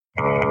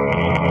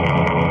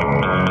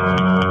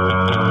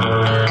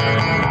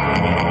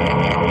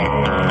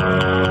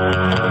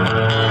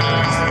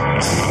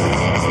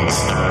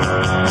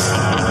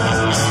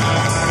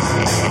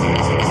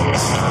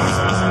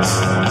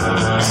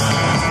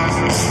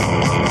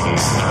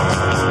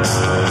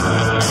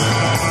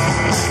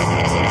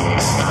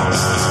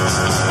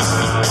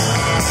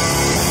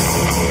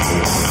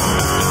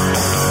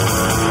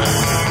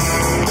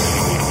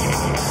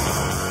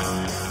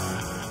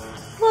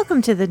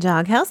Welcome to the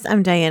Doghouse.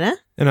 I'm Diana.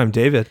 And I'm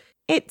David.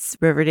 It's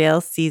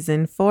Riverdale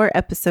Season 4,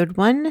 Episode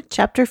 1,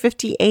 Chapter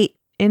 58,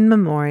 In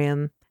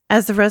Memoriam.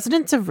 As the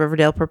residents of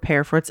Riverdale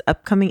prepare for its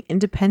upcoming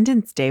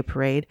Independence Day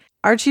parade,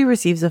 Archie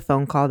receives a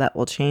phone call that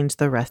will change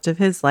the rest of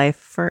his life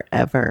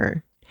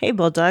forever. Hey,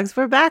 Bulldogs,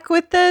 we're back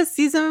with the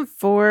Season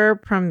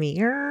 4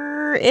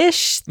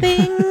 premiere-ish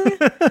thing.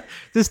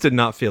 This did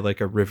not feel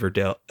like a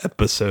Riverdale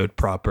episode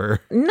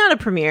proper. Not a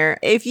premiere.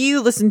 If you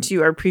listen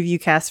to our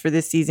preview cast for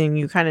this season,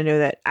 you kind of know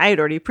that I had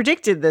already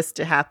predicted this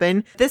to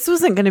happen. This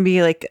wasn't going to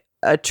be like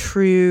a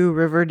true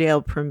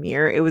Riverdale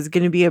premiere. It was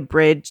going to be a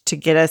bridge to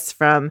get us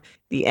from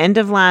the end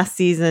of last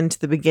season to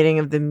the beginning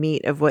of the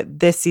meat of what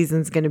this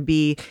season's going to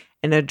be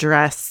and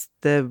address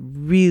the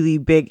really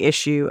big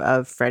issue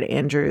of Fred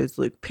Andrews,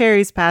 Luke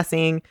Perry's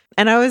passing.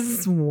 And I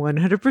was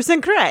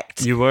 100%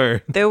 correct. You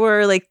were. There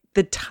were like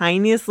the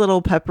tiniest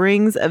little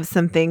pepperings of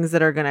some things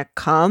that are going to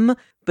come,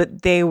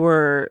 but they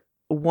were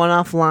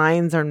one-off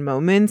lines or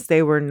moments.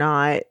 They were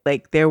not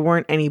like, there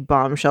weren't any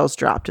bombshells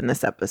dropped in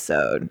this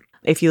episode.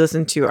 If you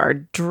listen to our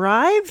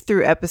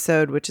drive-through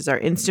episode, which is our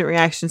instant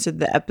reactions to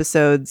the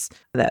episodes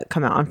that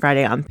come out on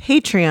Friday on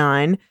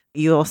Patreon,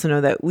 you also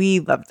know that we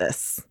love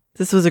this.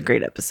 This was a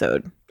great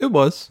episode. It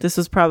was. This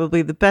was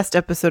probably the best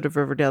episode of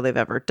Riverdale they've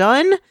ever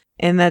done.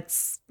 And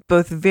that's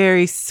both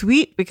very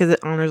sweet because it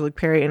honors Luke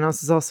Perry, and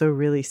also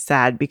really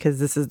sad because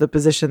this is the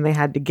position they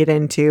had to get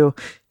into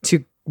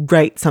to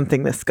write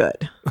something this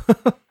good.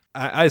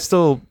 I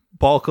still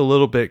balk a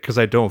little bit because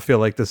I don't feel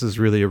like this is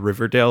really a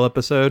Riverdale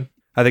episode.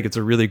 I think it's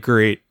a really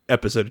great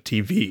episode of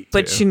TV.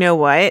 But you know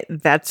what?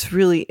 That's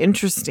really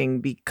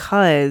interesting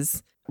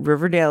because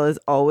Riverdale is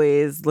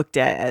always looked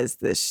at as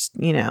this,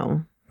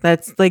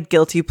 that's like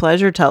guilty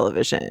pleasure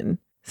television.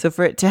 So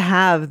for it to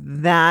have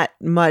that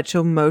much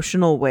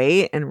emotional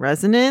weight and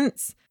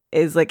resonance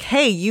is like,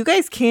 hey, you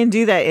guys can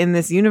do that in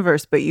this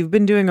universe, but you've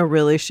been doing a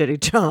really shitty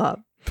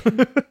job.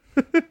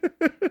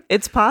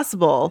 It's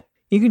possible.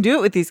 You can do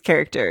it with these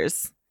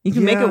characters. You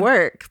can make it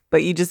work,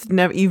 but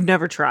you've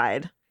never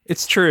tried.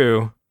 It's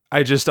true.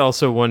 I just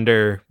also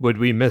wonder, would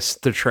we miss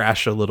the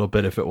trash a little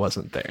bit if it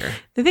wasn't there?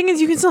 The thing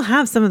is, you can still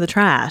have some of the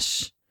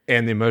trash.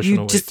 And the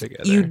emotional weight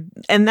together.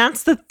 And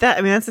that's the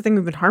thing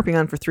we've been harping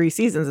on for 3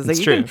 seasons. Is like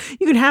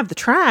you can have the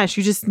trash.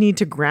 You just need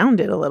to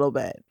ground it a little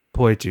bit.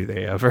 Boy, do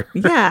they ever.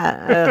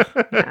 Yeah.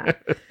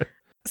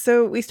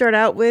 So we start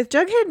out with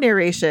Jughead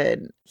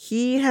narration.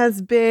 He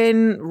has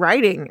been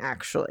writing,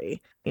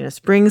 actually.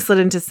 Spring slid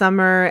into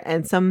summer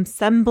and some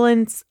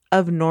semblance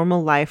of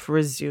normal life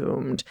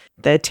resumed.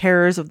 The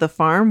terrors of the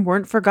farm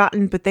weren't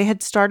forgotten, but they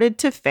had started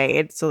to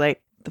fade. So, the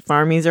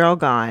farmies are all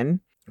gone.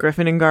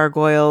 Griffin and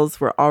gargoyles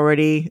were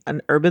already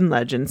an urban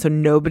legend, so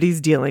nobody's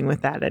dealing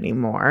with that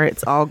anymore.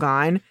 It's all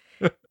gone.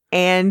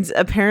 And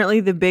apparently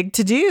the big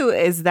to-do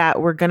is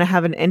that we're going to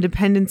have an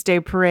Independence Day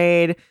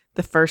parade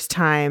the first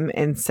time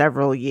in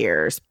several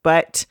years.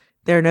 But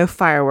there are no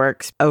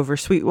fireworks over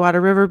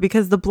Sweetwater River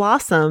because the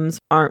Blossoms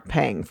aren't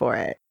paying for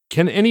it.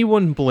 Can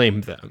anyone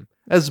blame them?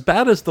 As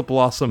bad as the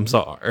Blossoms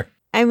are.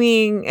 I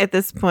mean, at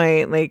this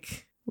point, we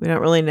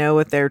don't really know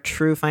what their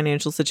true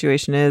financial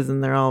situation is,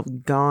 and they're all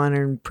gone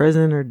or in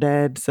prison or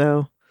dead.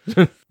 So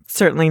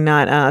certainly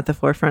not at the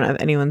forefront of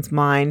anyone's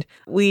mind.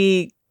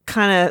 We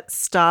kind of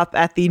stop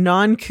at the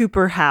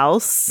non-Cooper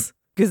house,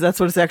 because that's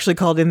what it's actually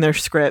called in their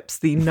scripts.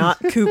 The not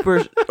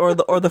Cooper or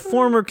the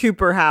former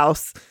Cooper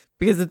house,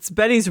 because it's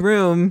Betty's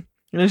room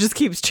and it just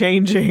keeps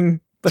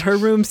changing. But her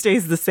room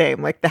stays the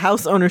same. The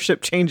house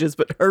ownership changes,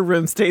 but her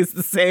room stays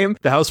the same.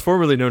 The house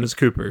formerly known as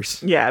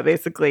Cooper's. Yeah,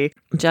 basically.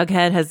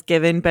 Jughead has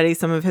given Betty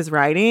some of his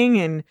writing,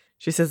 and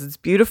she says it's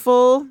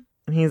beautiful.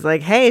 And he's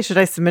like, hey, should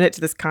I submit it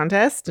to this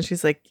contest? And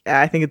she's like,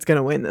 yeah, I think it's going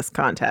to win this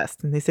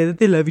contest. And they say that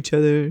they love each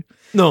other.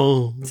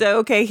 No. So,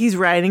 okay, he's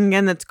writing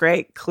again. That's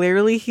great.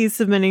 Clearly, he's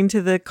submitting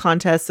to the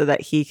contest so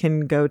that he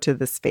can go to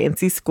this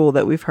fancy school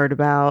that we've heard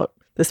about,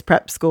 this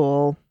prep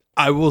school.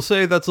 I will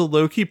say that's a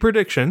low-key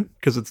prediction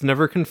because it's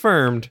never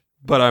confirmed,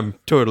 but I'm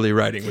totally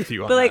riding with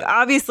you on that. But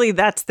obviously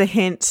that's the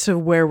hint to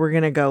where we're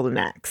going to go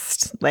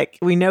next.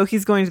 We know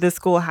he's going to this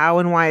school. How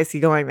and why is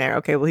he going there?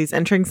 Okay, well, he's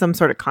entering some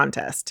sort of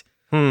contest.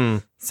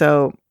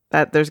 So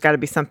that there's got to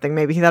be something.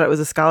 Maybe he thought it was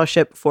a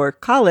scholarship for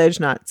college,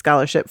 not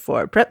scholarship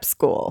for prep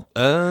school.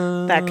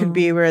 That could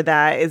be where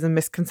that is a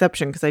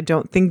misconception, because I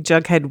don't think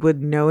Jughead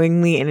would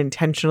knowingly and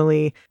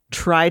intentionally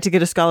try to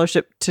get a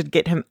scholarship to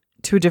get him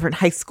to a different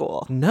high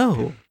school.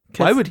 No.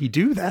 Why would he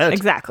do that?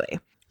 Exactly.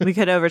 We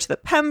cut over to the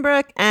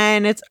Pembroke,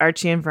 and it's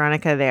Archie and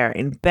Veronica. They are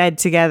in bed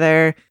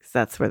together, because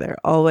that's where they're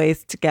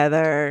always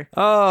together.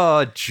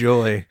 Oh,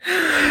 joy.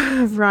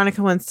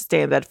 Veronica wants to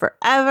stay in bed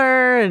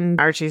forever,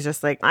 and Archie's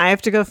just like, I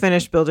have to go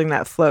finish building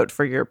that float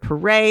for your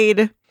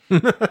parade.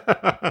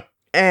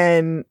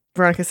 And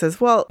Veronica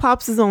says, well,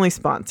 Pops is only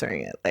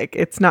sponsoring it.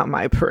 It's not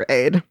my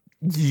parade.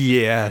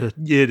 Yeah,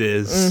 it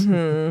is.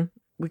 Mm-hmm.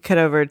 We cut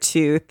over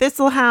to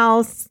Thistle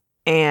House,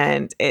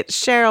 and it's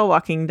Cheryl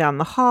walking down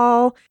the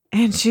hall,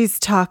 and she's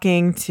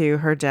talking to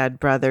her dead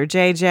brother,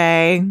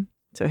 JJ.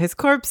 So his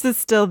corpse is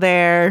still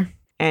there,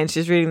 and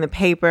she's reading the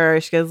paper.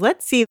 She goes,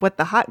 let's see what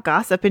the hot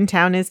gossip in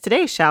town is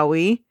today, shall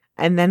we?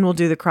 And then we'll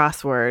do the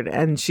crossword.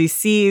 And she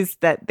sees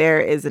that there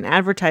is an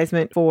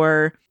advertisement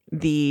for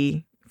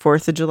the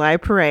 4th of July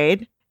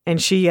parade.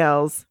 And she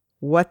yells,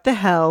 what the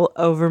hell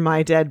over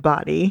my dead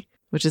body?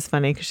 Which is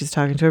funny because she's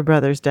talking to her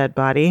brother's dead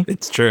body.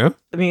 It's true.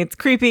 I mean, it's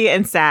creepy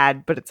and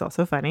sad, but it's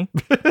also funny.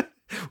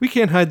 We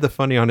can't hide the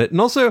funny on it. And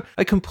also,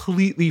 I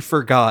completely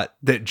forgot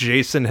that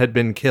Jason had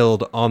been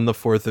killed on the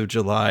 4th of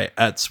July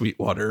at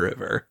Sweetwater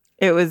River.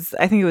 I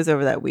think it was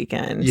over that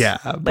weekend. Yeah,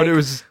 but it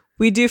was...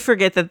 We do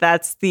forget that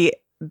that's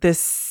this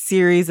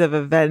series of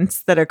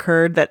events that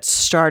occurred that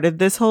started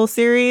this whole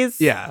series.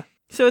 Yeah.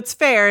 So it's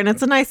fair, and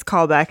it's a nice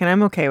callback, and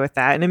I'm okay with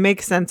that. And it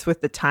makes sense with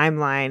the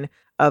timeline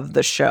of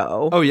the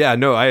show. Oh, yeah,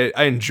 no, I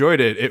enjoyed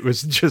it. It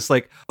was just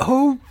like,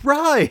 oh,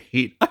 right.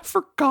 I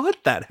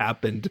forgot that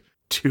happened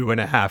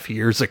 2.5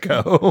 years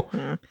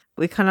ago.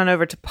 We cut on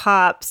over to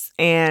Pops,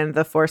 and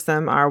the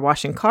foursome are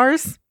washing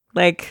cars.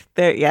 Like,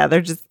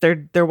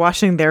 they're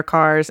washing their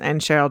cars,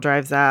 and Cheryl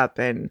drives up,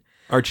 and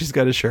Archie's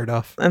got his shirt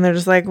off. And they're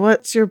just like,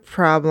 what's your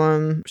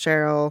problem,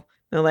 Cheryl? And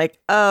they're like,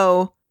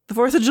 oh, the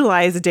 4th of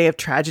July is a day of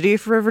tragedy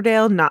for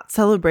Riverdale, not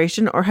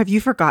celebration. Or have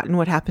you forgotten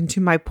what happened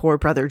to my poor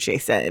brother,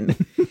 Jason?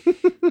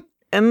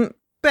 And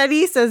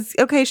Betty says,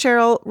 okay,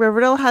 Cheryl,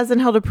 Riverdale hasn't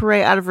held a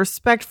parade out of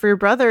respect for your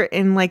brother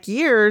in like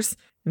years.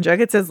 And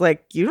Jughead says,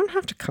 like, you don't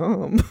have to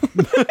come.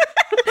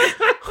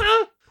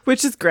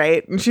 Which is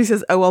great. And she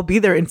says, oh, I'll be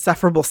there,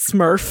 insufferable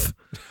Smurf.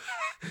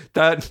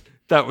 That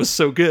was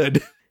so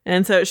good.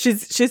 And so she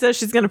says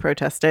she's going to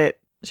protest it.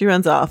 She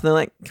runs off. And they're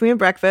like, can we have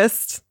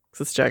breakfast?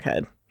 Because it's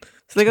Jughead.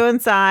 So they go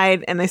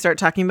inside and they start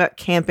talking about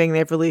camping.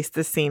 They've released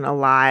this scene a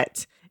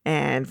lot.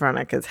 And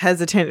Veronica's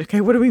hesitant. Okay,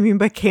 what do we mean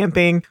by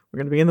camping? We're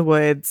going to be in the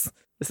woods.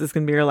 This is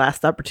going to be your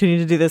last opportunity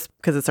to do this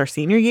because it's our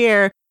senior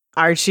year.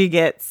 Archie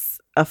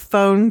gets a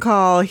phone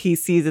call. He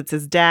sees it's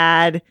his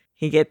dad.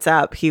 He gets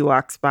up. He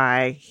walks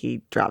by.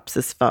 He drops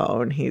his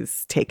phone.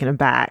 He's taken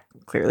aback.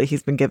 Clearly,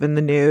 he's been given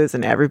the news.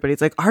 And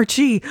everybody's like,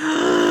 Archie.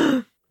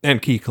 And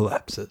Key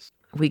collapses.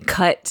 We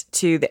cut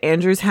to the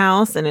Andrews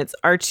house, and it's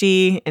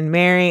Archie and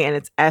Mary, and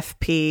it's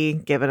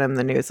FP giving him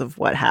the news of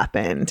what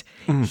happened.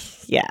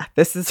 Yeah,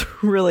 this is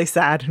really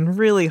sad and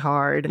really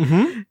hard.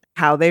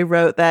 How they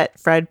wrote that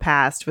Fred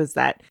passed was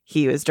that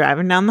he was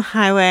driving down the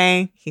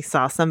highway. He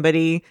saw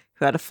somebody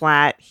who had a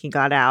flat. He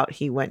got out.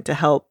 He went to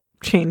help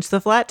change the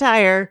flat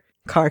tire.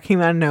 Car came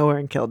out of nowhere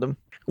and killed him.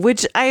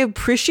 Which I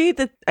appreciate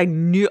that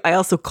I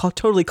also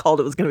totally called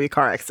it was going to be a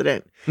car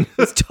accident. It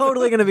was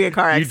totally going to be a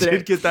car accident. You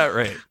did get that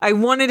right. I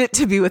wanted it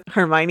to be with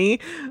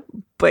Hermione,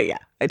 but yeah,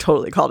 I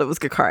totally called it was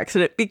a car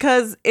accident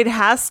because it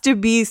has to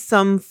be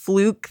some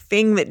fluke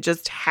thing that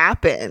just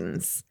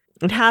happens.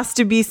 It has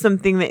to be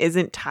something that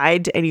isn't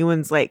tied to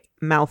anyone's like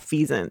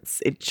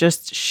malfeasance. It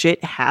just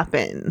shit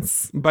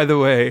happens. By the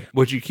way,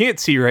 what you can't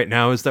see right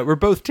now is that we're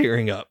both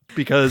tearing up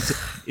because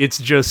it's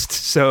just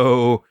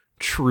so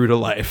true to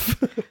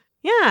life.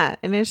 Yeah,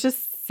 and it's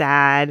just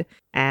sad.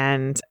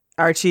 And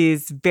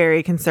Archie's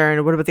very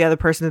concerned. What about the other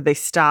person? Did they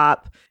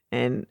stop?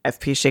 And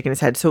FP's shaking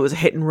his head. So it was a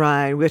hit and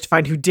run. We have to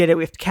find who did it.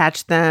 We have to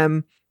catch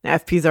them. And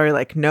FP's already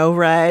like, no,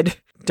 Red.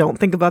 Don't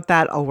think about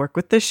that. I'll work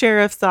with the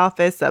sheriff's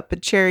office up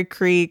at Cherry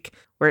Creek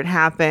where it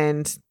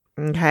happened.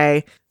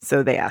 Okay.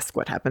 So they ask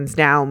what happens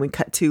now. And we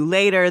cut to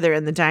later. They're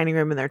in the dining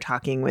room and they're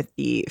talking with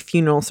the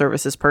funeral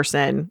services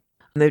person.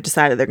 And they've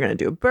decided they're going to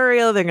do a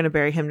burial. They're going to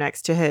bury him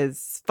next to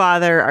his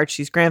father,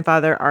 Archie's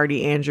grandfather,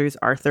 Artie Andrews,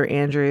 Arthur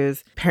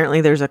Andrews. Apparently,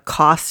 there's a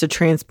cost to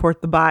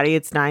transport the body.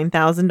 It's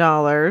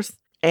 $9,000.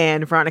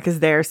 And Veronica's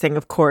there saying,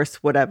 of course,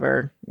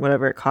 whatever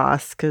it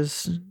costs,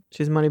 because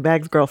she's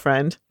Moneybags'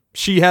 girlfriend.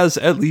 She has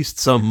at least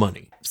some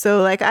money.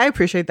 So, like, I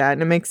appreciate that.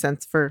 And it makes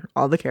sense for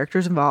all the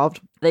characters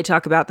involved. They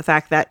talk about the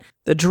fact that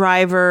the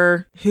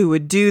driver who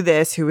would do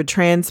this, who would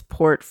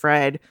transport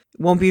Fred,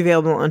 won't be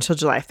available until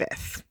July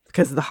 5th.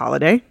 Because of the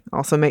holiday.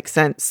 Also makes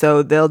sense.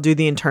 So they'll do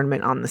the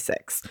internment on the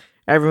 6th.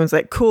 Everyone's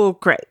like, cool,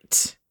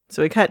 great.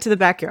 So we cut to the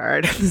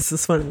backyard. This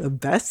is one of the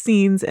best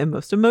scenes and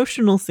most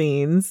emotional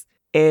scenes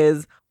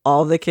is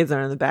all the kids are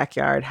in the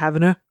backyard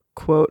having a,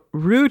 quote,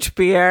 root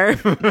beer.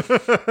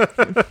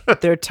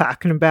 They're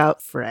talking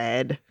about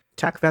Fred.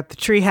 Talk about the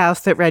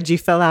treehouse that Reggie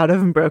fell out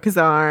of and broke his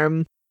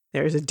arm.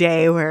 There's a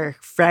day where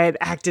Fred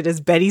acted as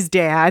Betty's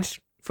dad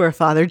for a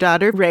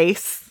father-daughter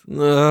race.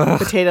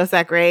 Potato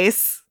sack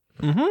race.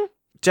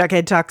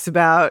 Jughead talks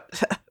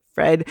about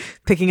Fred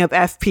picking up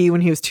FP when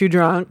he was too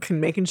drunk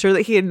and making sure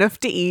that he had enough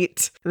to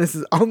eat. And this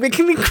is all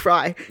making me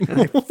cry.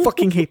 And I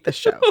fucking hate this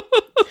show.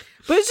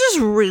 But it's just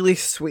really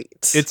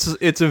sweet.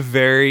 It's a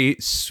very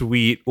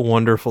sweet,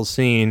 wonderful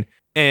scene.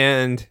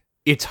 And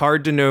it's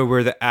hard to know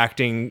where the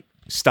acting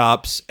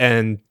stops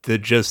and the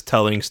just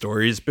telling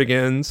stories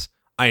begins.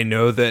 I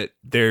know that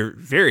they're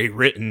very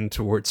written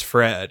towards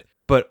Fred,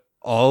 but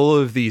all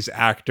of these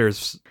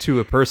actors to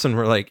a person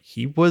were like,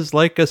 he was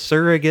like a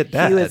surrogate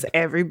dad. He was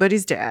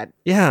everybody's dad.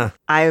 Yeah.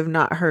 I have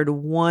not heard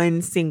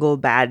one single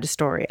bad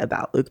story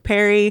about Luke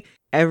Perry.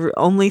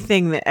 only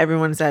thing that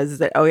everyone says is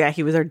that, oh yeah,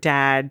 he was our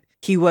dad.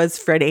 He was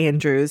Fred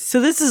Andrews. So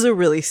this is a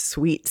really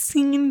sweet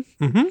scene.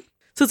 Mm-hmm.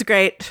 So it's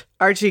great.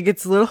 Archie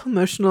gets a little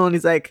emotional and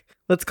he's like,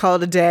 let's call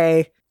it a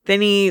day.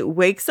 Then he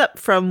wakes up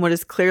from what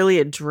is clearly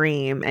a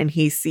dream and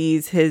he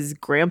sees his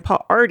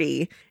grandpa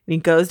Artie. And he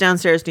goes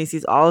downstairs and he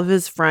sees all of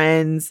his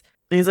friends.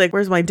 And he's like,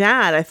 where's my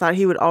dad? I thought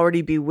he would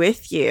already be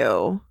with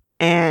you.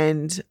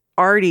 And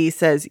Artie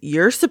says,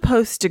 you're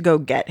supposed to go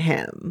get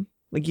him.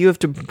 Like, you have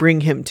to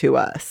bring him to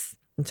us.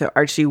 And so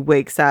Archie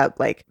wakes up,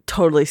 like,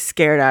 totally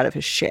scared out of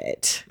his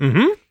shit.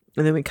 Mm-hmm.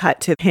 And then we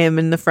cut to him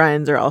and the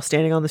friends are all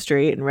standing on the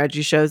street. And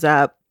Reggie shows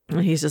up.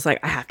 And he's just like,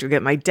 I have to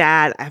get my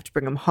dad. I have to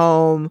bring him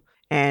home.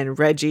 And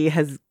Reggie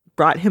has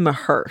brought him a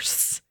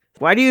hearse.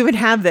 Why do you even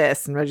have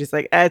this? And Reggie's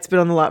like, it's been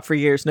on the lot for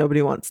years.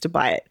 Nobody wants to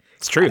buy it.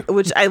 It's true.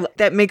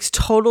 That makes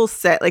total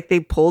sense. Like, they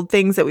pulled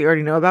things that we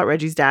already know about.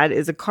 Reggie's dad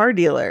is a car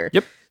dealer.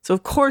 Yep. So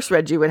of course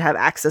Reggie would have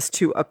access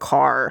to a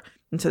car.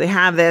 And so they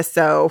have this.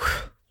 So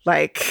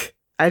like,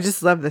 I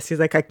just love this. He's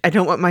like, I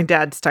don't want my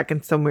dad stuck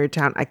in some weird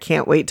town. I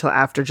can't wait till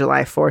after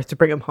July 4th to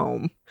bring him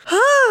home.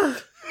 I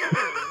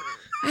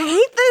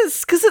hate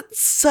this because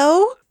it's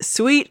so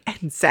sweet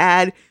and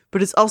sad,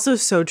 but it's also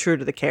so true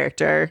to the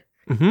character,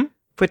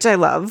 which I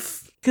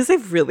love because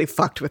they've really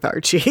fucked with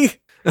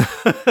Archie.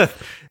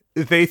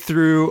 They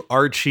threw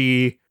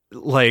Archie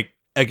like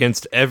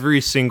against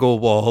every single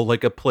wall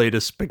like a plate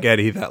of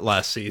spaghetti that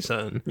last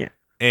season. Yeah.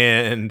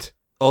 And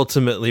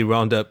ultimately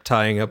wound up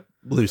tying up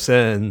loose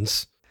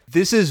ends.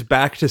 This is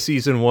back to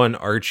season 1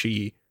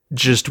 Archie,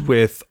 just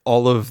with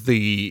all of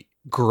the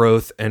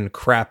growth and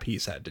crap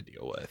he's had to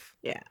deal with.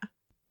 Yeah.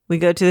 We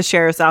go to the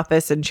sheriff's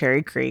office in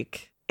Cherry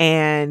Creek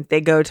and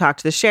they go talk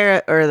to the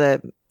sheriff or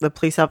the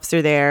police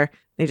officer there.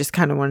 They just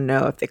kind of want to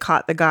know if they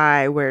caught the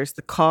guy. Where's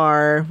the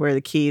car? Where are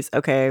the keys?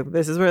 Okay,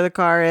 this is where the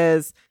car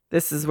is.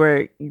 This is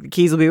where the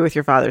keys will be with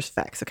your father's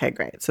effects. Okay,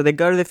 great. So they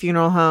go to the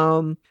funeral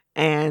home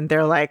and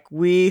they're like,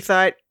 we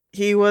thought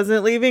he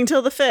wasn't leaving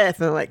till the 5th. And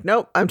they're like,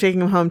 nope, I'm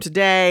taking him home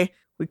today.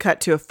 We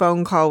cut to a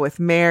phone call with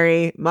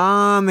Mary.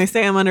 Mom, they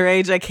say I'm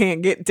underage. I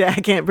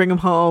can't bring him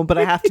home, but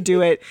I have to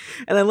do it.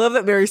 And I love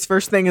that Mary's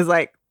first thing is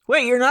like,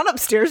 wait, you're not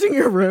upstairs in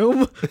your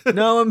room?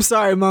 No, I'm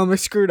sorry, Mom, I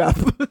screwed up.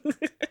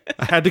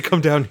 I had to come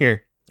down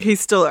here. He's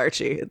still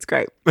Archie. It's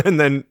great. And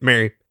then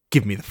Mary,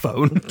 give me the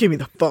phone. Give me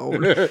the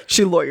phone.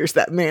 She lawyers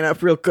that man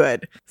up real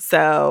good.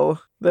 So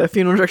the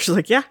funeral director's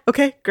like, yeah,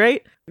 okay,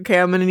 great. Okay,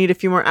 I'm going to need a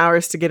few more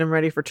hours to get him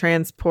ready for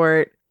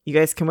transport. You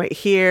guys can wait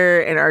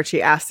here. And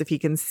Archie asks if he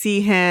can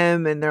see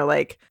him. And they're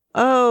like,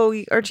 oh,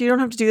 Archie, you don't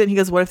have to do that. And he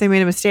goes, what if they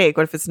made a mistake?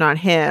 What if it's not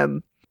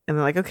him? And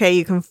they're like, okay,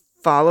 you can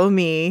follow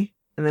me.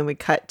 And then we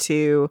cut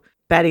to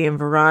Betty and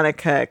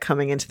Veronica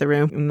coming into the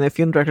room. And the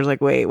funeral director's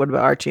like, wait, what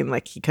about Archie? And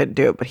like, he couldn't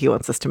do it, but he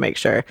wants us to make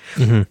sure.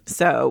 Mm-hmm.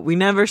 So we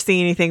never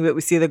see anything, but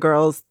we see the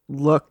girls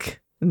look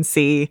and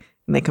see,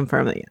 and they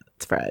confirm that, yeah,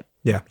 it's Fred.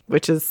 Yeah.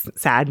 Which is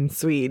sad and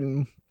sweet.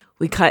 And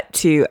we cut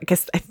to,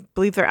 I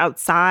believe they're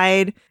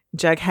outside.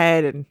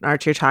 Jughead and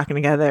Archie are talking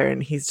together,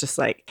 and he's just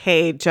like,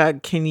 hey,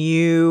 Jug, can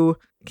you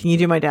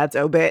do my dad's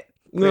obit?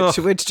 Which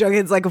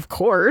Jughead's like, of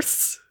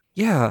course.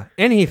 Yeah,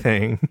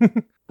 anything.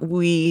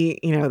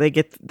 They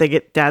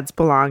get dad's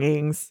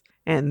belongings,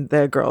 and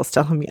the girls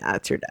tell him, yeah,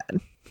 it's your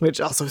dad, which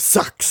also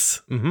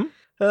sucks. Mm-hmm.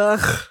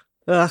 Ugh.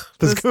 This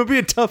is going to be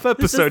a tough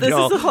episode,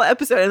 y'all. This is the whole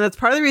episode, and that's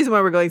part of the reason why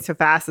we're going so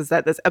fast is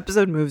that this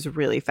episode moves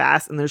really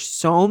fast, and there's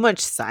so much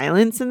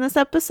silence in this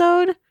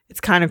episode. It's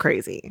kind of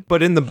crazy.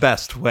 But in the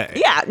best way.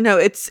 Yeah, no,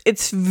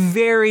 it's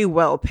very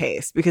well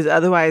paced, because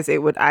otherwise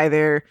it would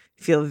either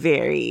feel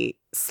very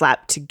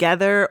slapped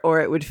together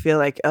or it would feel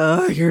like,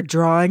 oh, you're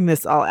drawing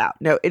this all out.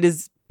 No, it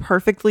is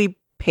perfectly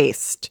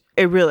paced.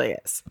 It really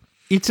is.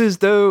 It's as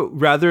though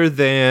rather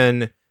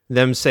than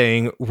them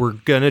saying, we're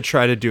going to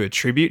try to do a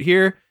tribute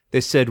here,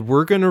 they said,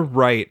 we're going to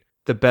write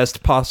the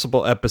best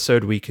possible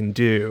episode we can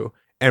do,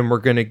 and we're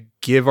going to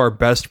give our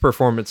best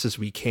performances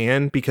we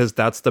can, because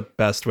that's the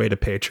best way to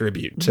pay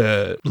tribute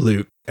to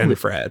Luke and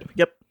Fred.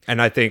 Yep.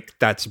 And I think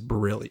that's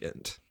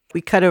brilliant.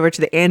 We cut over to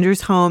the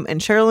Andrews home,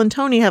 and Cheryl and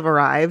Tony have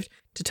arrived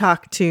to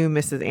talk to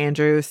Mrs.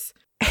 Andrews.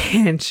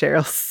 And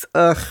Cheryl's,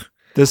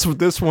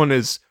 This one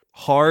is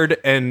hard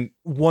and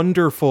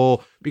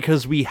wonderful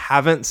because we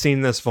haven't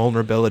seen this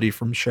vulnerability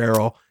from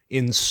Cheryl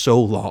in so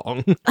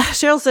long.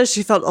 Cheryl says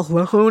she felt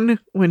alone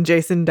when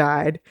Jason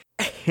died,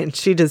 and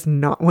she does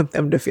not want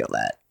them to feel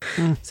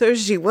that. So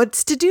she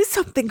wants to do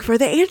something for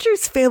the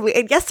Andrews family.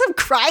 And yes, I'm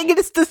crying, and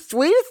it's the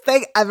sweetest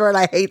thing ever, and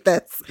I hate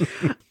this.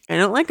 I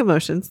don't like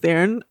emotions.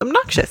 They're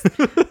obnoxious.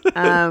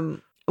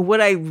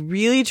 What I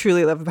really,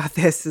 truly love about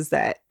this is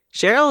that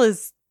Cheryl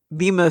is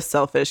the most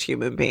selfish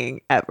human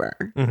being ever.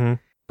 Mm-hmm.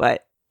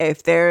 But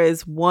if there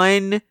is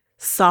one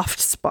soft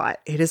spot,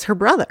 it is her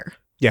brother.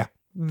 Yeah.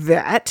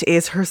 That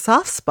is her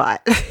soft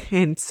spot.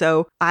 And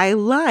so I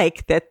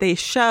like that they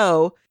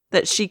show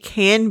that she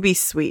can be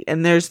sweet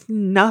and there's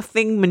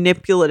nothing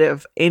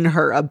manipulative in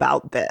her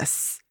about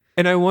this.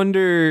 And I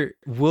wonder,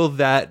 will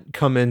that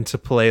come into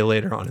play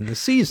later on in the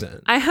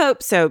season? I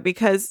hope so,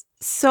 because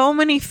so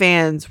many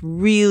fans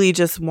really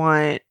just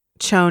want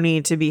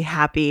Choni to be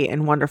happy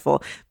and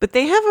wonderful. But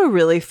they have a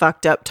really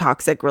fucked up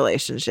toxic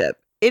relationship.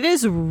 It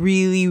is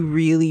really,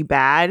 really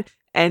bad.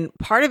 And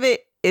part of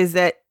it is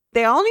that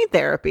they all need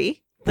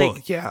therapy. Like,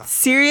 well, yeah.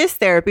 Serious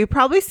therapy,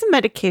 probably some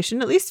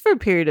medication, at least for a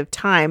period of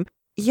time.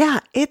 Yeah,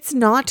 it's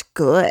not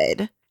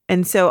good.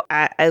 And so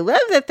I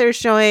love that they're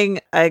showing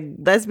a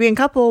lesbian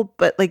couple,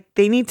 but like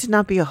they need to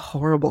not be a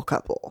horrible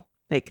couple.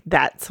 Like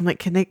that's, I'm like,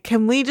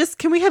 can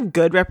we have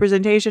good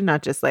representation,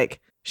 not just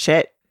like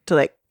shit to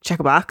like check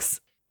a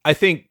box? I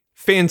think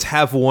fans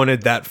have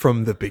wanted that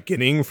from the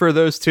beginning for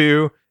those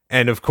two.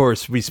 And of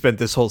course, we spent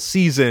this whole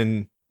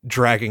season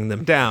dragging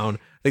them down.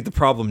 Like the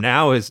problem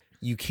now is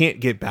you can't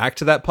get back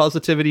to that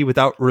positivity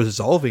without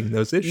resolving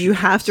those issues. You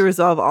have to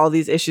resolve all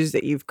these issues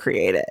that you've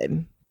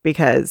created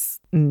because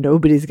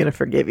nobody's going to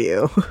forgive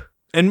you.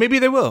 And maybe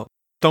they will.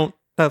 Don't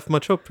have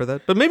much hope for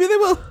that, but maybe they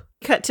will.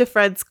 Cut to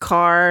Fred's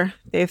car.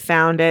 They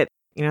found it.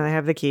 You know, they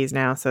have the keys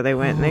now. So they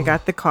went and they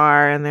got the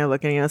car and they're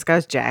looking, this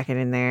guy's jacket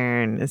in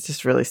there and it's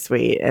just really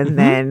sweet. And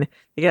then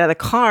they get out of the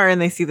car and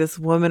they see this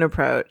woman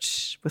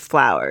approach with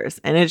flowers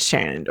and it's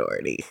Shannon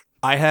Doherty.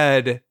 I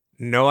had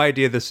no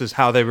idea this is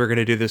how they were going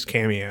to do this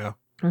cameo.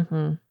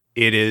 Mm-hmm.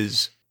 It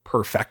is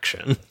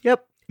perfection.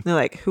 Yep. They're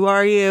like, who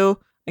are you?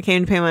 I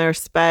came to pay my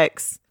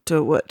respects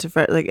to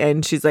Fred. Like,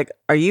 and she's like,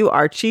 are you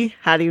Archie?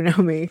 How do you know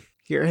me?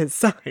 You're his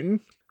son.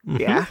 Mm-hmm.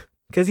 Yeah.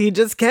 Because he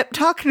just kept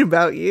talking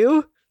about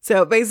you.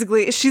 So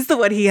basically, she's the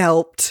one he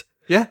helped.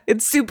 Yeah.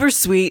 It's super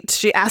sweet.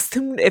 She asked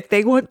him if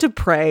they want to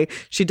pray.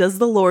 She does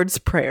the Lord's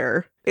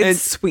Prayer.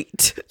 It's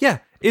sweet. Yeah.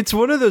 It's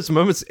one of those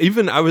moments,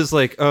 even I was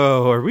like,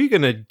 oh, are we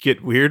going to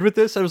get weird with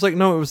this? I was like,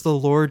 no, it was the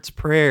Lord's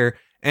Prayer.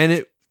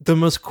 And the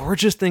most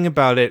gorgeous thing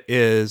about it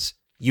is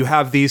you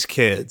have these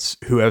kids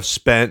who have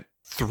spent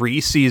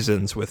 3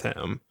 seasons with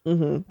him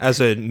as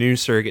a new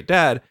surrogate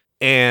dad,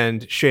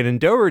 and Shannon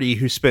Doherty,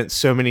 who spent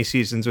so many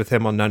seasons with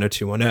him on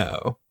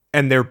 90210.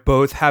 And they're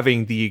both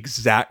having the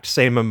exact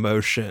same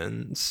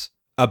emotions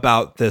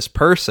about this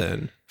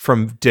person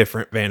from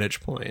different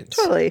vantage points.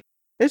 Totally.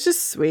 It's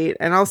just sweet.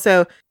 And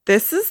also,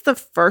 this is the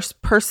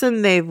first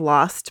person they've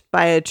lost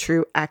by a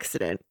true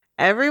accident.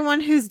 Everyone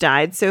who's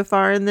died so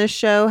far in this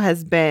show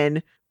has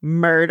been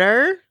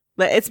murder.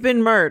 It's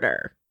been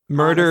murder.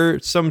 Murder,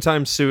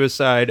 sometimes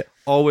suicide,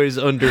 always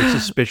under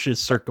suspicious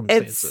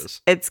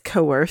circumstances. It's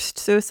coerced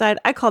suicide.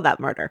 I call that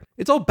murder.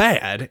 It's all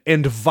bad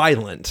and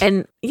violent.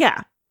 And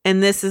yeah.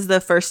 And this is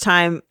the first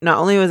time, not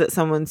only was it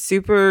someone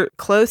super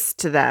close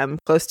to them,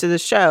 close to the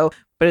show,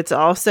 but it's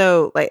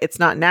also like, it's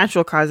not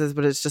natural causes,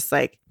 but it's just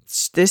like,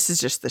 this is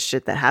just the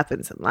shit that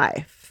happens in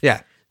life.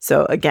 Yeah.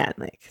 So again,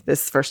 like this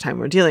is the first time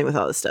we're dealing with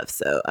all this stuff.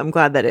 So I'm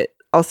glad that it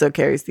also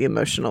carries the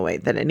emotional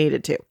weight that it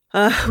needed to.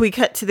 We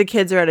cut to the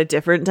kids are at a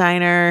different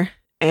diner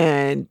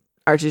and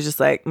Archie's just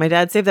like, my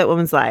dad saved that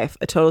woman's life,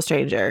 a total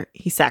stranger.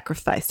 He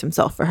sacrificed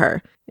himself for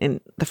her.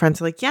 And the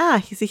friends are like, yeah,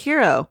 he's a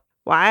hero.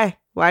 Why?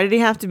 Why did he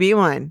have to be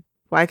one?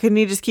 Why couldn't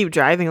he just keep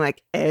driving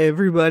like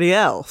everybody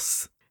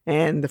else?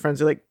 And the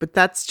friends are like, but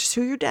that's just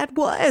who your dad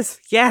was.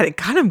 Yeah, it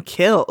got him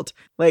killed.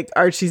 Like,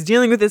 Archie's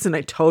dealing with this, and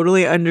I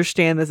totally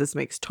understand this. This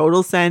makes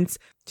total sense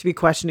to be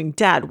questioning,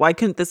 Dad, why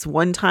couldn't this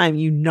one time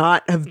you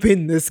not have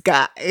been this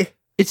guy?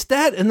 It's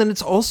that, and then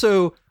it's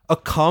also a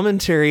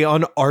commentary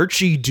on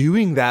Archie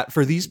doing that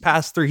for these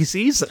past 3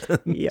 seasons.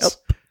 Yep.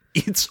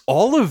 It's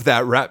all of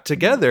that wrapped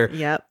together.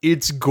 Yep.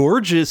 It's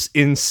gorgeous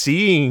in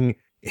seeing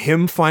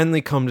him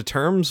finally come to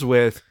terms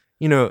with,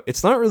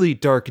 it's not really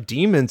dark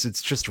demons,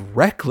 it's just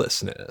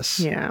recklessness.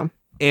 Yeah.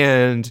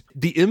 And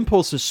the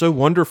impulse is so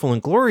wonderful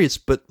and glorious,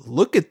 but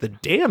look at the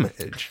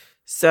damage.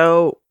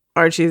 So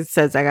Archie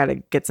says, I got to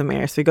get some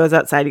air. So he goes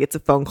outside, he gets a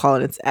phone call,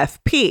 and it's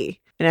FP.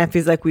 And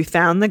FP's like, we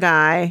found the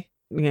guy.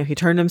 He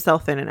turned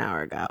himself in an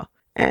hour ago.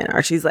 And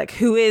Archie's like,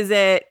 who is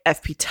it?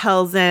 FP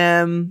tells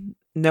him,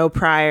 no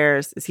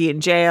priors. Is he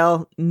in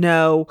jail?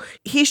 No.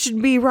 He should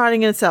be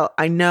rotting in a cell.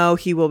 I know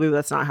he will be, but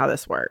that's not how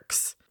this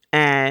works.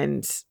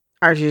 And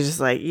Archie's just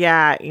like,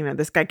 yeah,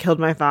 this guy killed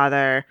my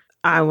father.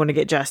 I want to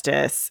get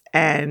justice.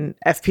 And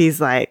FP's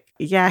like,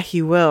 yeah,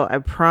 he will. I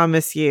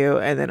promise you.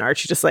 And then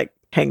Archie just like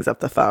hangs up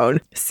the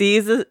phone,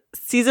 sees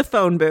a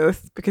phone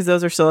booth, because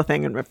those are still a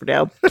thing in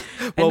Riverdale.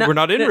 Well, we're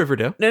not in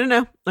Riverdale.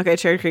 No. Okay,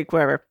 Cherry Creek,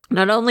 wherever.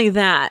 Not only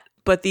that,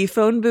 but the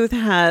phone booth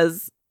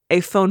has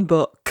a phone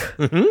book.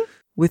 Mm-hmm.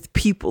 With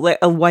people, like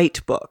a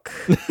white book,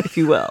 if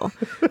you will,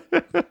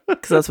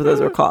 because that's what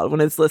those were called when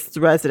it lists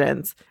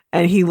residents.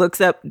 And he looks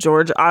up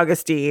George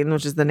Augustine,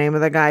 which is the name of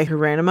the guy who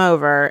ran him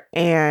over.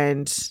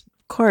 And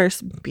of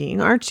course,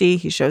 being Archie,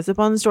 he shows up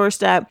on his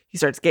doorstep. He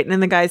starts getting in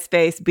the guy's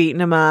face,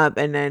 beating him up.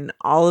 And then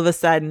all of a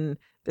sudden,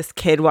 this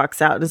kid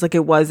walks out and is like,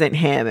 it wasn't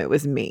him, it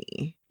was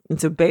me. And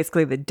so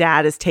basically, the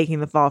dad is taking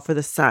the fall for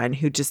the son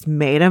who just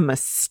made a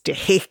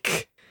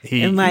mistake.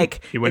 He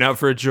went out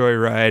for a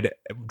joyride,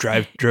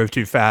 drove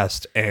too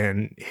fast,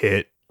 and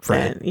hit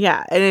Fred.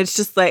 And it's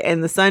just like,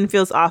 and the son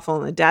feels awful,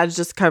 and the dad's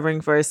just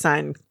covering for his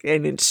son,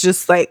 and it's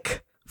just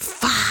like,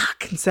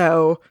 fuck, And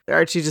so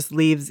Archie just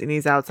leaves and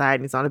he's outside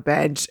and he's on a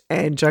bench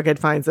and Jughead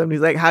finds him.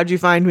 He's like, how'd you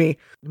find me?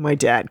 My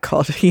dad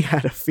called it. He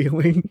had a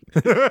feeling.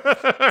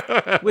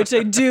 Which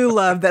I do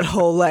love that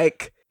whole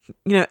like,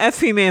 you know,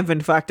 FP may have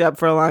been fucked up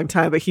for a long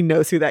time, but he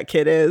knows who that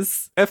kid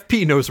is.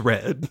 FP knows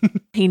Red.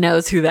 He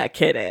knows who that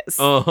kid is.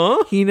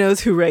 Uh-huh. He knows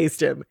who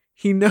raised him.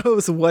 He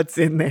knows what's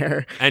in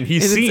there. And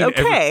he's seen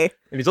okay.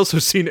 And he's also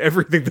seen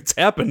everything that's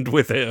happened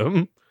with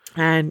him.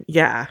 And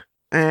yeah.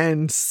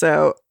 And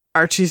so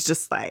Archie's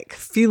just like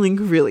feeling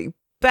really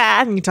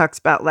bad. And he talks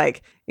about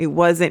like, it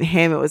wasn't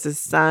him, it was his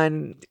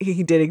son.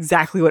 He did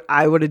exactly what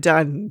I would have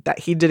done. That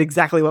he did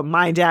exactly what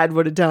my dad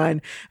would have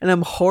done. And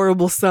I'm a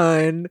horrible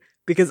son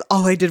because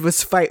all I did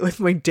was fight with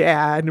my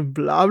dad and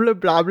blah, blah,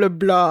 blah, blah,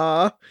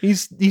 blah.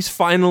 He's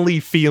finally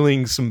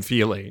feeling some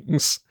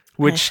feelings,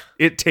 which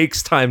it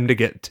takes time to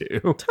get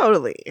to.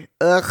 Totally.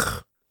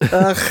 Ugh.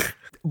 Ugh.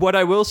 What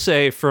I will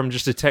say from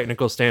just a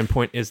technical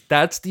standpoint is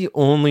that's the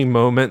only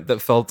moment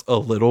that felt a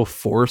little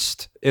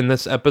forced in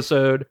this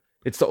episode.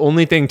 It's the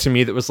only thing to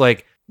me that was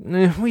like,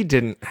 we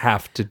didn't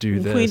have to do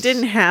this. We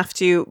didn't have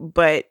to,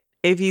 but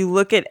if you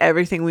look at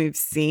everything we've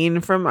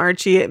seen from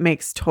Archie, it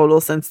makes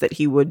total sense that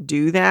he would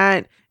do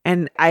that.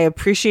 And I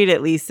appreciate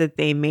at least that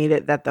they made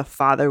it that the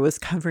father was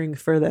covering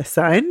for the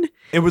son.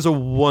 It was a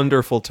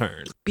wonderful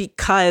turn.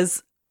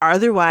 Because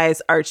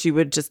otherwise, Archie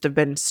would just have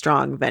been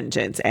strong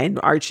vengeance. And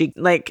Archie,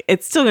 like,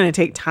 it's still going to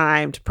take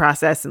time to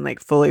process and, like,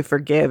 fully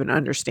forgive and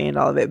understand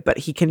all of it. But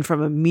he can,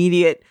 from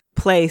immediate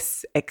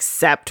place,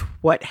 accept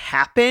what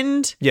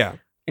happened. Yeah.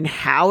 And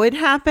how it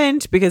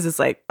happened. Because it's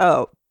like,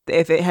 oh,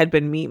 if it had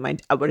been me,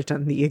 I would have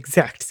done the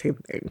exact same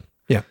thing.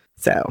 Yeah.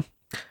 So,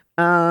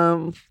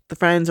 the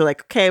friends are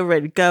like, okay, we're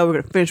ready to go. We're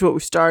going to finish what we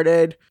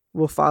started.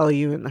 We'll follow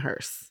you in the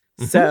hearse.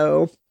 Mm-hmm.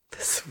 So,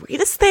 the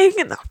sweetest thing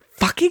in the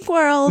fucking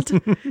world.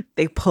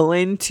 They pull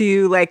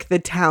into like the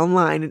town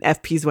line and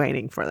FP's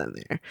waiting for them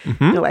there.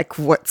 Mm-hmm. They're like,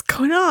 what's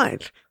going on?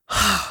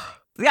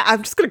 Yeah,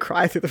 I'm just going to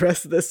cry through the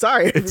rest of this.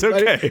 Sorry, everybody. It's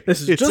okay.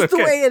 This is just the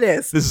way it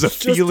is. This is a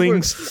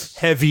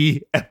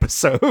feelings-heavy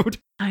episode.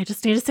 I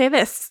just need to say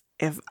this.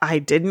 If I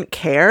didn't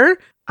care,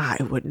 I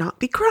would not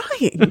be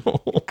crying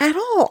at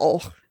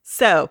all.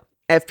 So,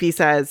 FP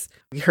says,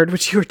 we heard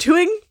what you were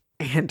doing,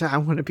 and I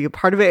want to be a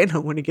part of it, and I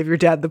want to give your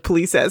dad the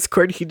police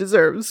escort he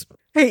deserves.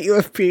 Hate you,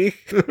 FP.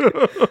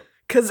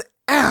 Because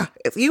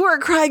if you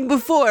weren't crying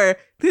before,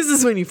 this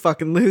is when you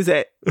fucking lose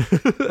it.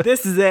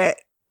 This is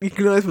it. You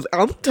can always be like,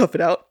 I'm going to tough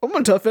it out. I'm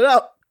going to tough it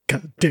out.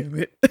 God damn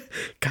it.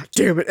 God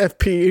damn it,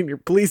 FP and your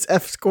police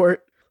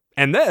escort.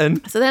 And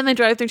then... So then they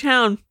drive through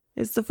town.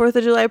 It's the 4th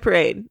of July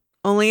parade.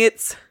 Only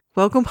it's,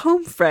 welcome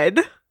home, Fred.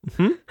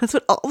 Mm-hmm. That's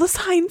what all the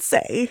signs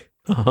say.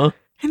 Uh-huh.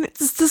 And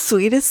it's the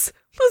sweetest,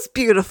 most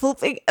beautiful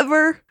thing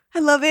ever. I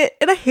love it,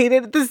 and I hate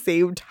it at the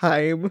same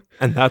time.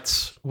 And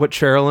that's what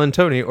Cheryl and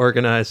Tony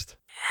organized.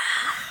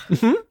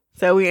 Mm-hmm.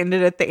 So we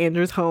ended at the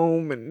Andrews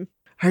home, and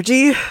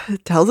Archie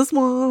tells his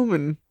mom,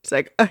 and she's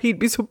like, oh, he'd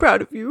be so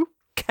proud of you.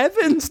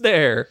 Kevin's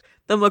there.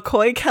 The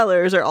McCoy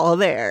Kellers are all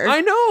there. I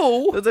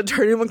know. There's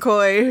Attorney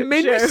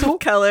McCoy, Sheriff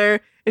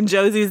Keller, and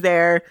Josie's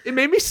there. It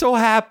made me so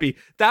happy.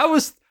 That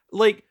was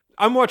like...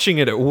 I'm watching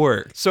it at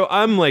work, so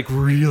I'm like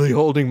really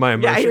holding my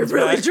emotions. Yeah, you're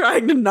really back.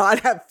 trying to not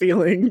have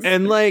feelings.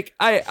 And like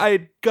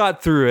I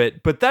got through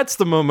it, but that's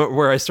the moment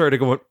where I started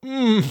going,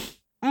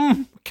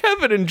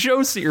 Kevin and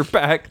Josie are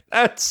back.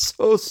 That's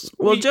so sweet.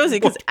 Well, Josie,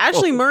 because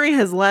Ashley Murray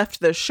has left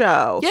the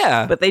show.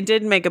 Yeah. But they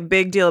did make a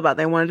big deal about it.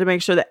 They wanted to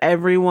make sure that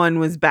everyone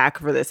was back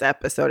for this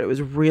episode. It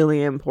was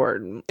really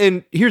important.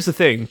 And here's the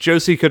thing.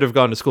 Josie could have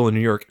gone to school in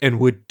New York and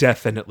would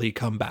definitely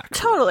come back.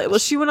 Totally. Well,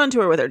 she went on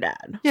tour with her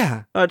dad.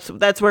 Yeah.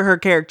 That's where her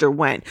character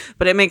went.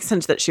 But it makes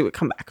sense that she would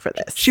come back for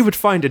this. She would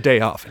find a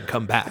day off and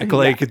come back.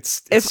 Like,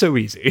 it's so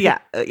easy. Yeah.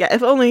 Yeah.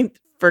 If only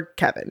for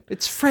Kevin.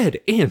 It's Fred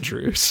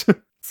Andrews.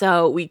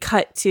 So we're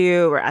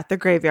at the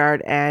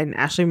graveyard, and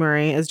Ashley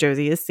Murray as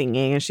Josie is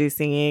singing, and she's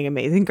singing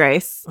Amazing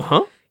Grace.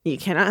 Uh-huh. You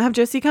cannot have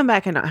Josie come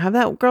back and not have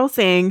that girl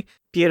sing.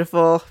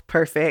 Beautiful.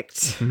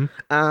 Perfect.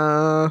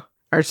 Mm-hmm.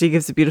 Archie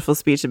gives a beautiful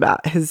speech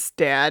about his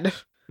dad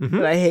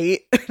that I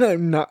hate. And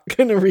I'm not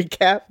going to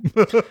recap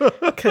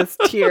because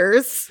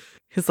tears.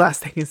 His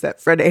last thing is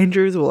that Fred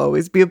Andrews will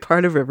always be a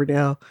part of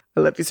Riverdale. I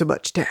love you so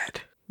much,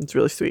 Dad. It's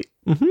really sweet.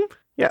 Mm-hmm.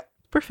 Yeah.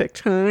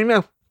 Perfect. I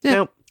know. Yeah.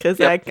 Nope. Because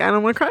I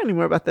don't want to cry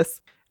anymore about this.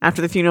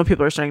 After the funeral,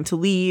 people are starting to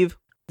leave.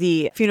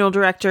 The funeral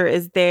director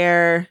is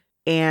there,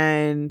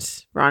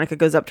 and Veronica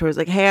goes up to her and is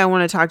like, hey, I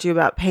want to talk to you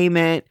about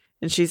payment.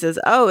 And she says,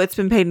 oh, it's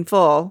been paid in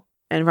full.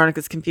 And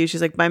Veronica's confused.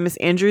 She's like, by Miss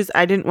Andrews,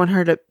 I didn't want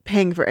her to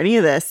paying for any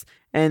of this.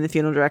 And the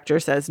funeral director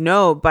says,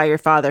 no, by your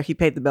father, he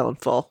paid the bill in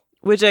full,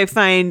 which I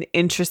find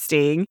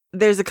interesting.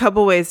 There's a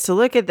couple ways to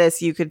look at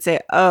this. You could say,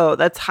 oh,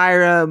 that's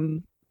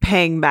Hiram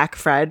paying back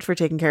Fred for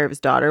taking care of his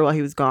daughter while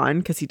he was gone,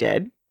 because he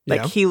did.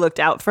 Like, he looked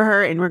out for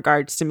her in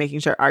regards to making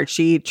sure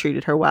Archie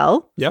treated her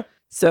well. Yeah.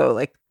 So,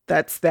 like,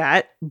 that's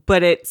that.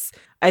 But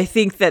I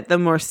think that the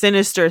more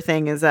sinister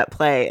thing is at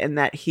play, and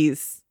that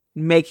he's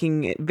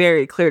making it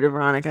very clear to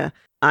Veronica,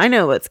 I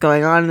know what's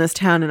going on in this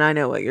town, and I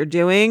know what you're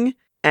doing.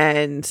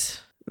 And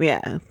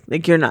Yeah,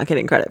 like you're not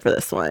getting credit for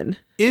this one.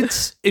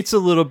 It's a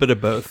little bit of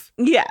both.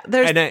 Yeah,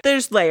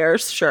 there's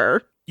layers,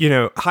 sure. You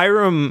know,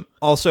 Hiram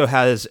also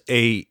has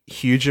a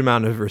huge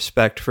amount of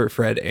respect for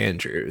Fred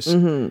Andrews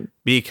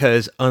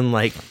because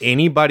unlike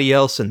anybody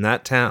else in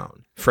that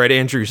town, Fred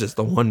Andrews is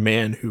the one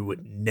man who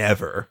would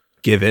never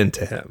give in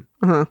to him.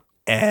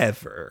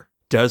 Ever.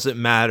 Doesn't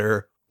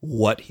matter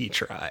what he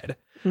tried.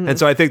 And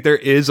so I think there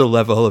is a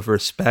level of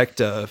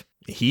respect of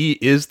he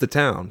is the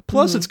town.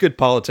 Plus, it's good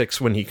politics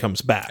when he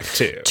comes back,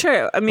 too.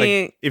 True. I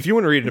mean, like, if you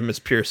want to read him as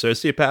pure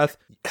sociopath,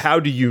 how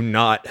do you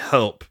not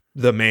help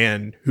the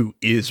man who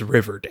is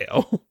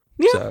Riverdale?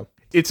 Yeah. So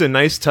it's a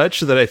nice touch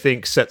that I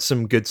think sets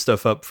some good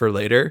stuff up for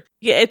later.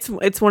 Yeah,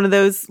 it's one of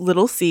those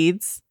little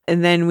seeds.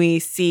 And then we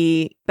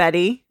see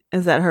Betty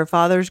is at her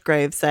father's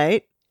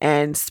gravesite.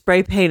 And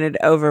spray painted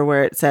over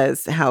where it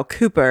says how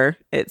Cooper,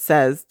 it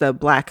says the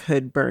black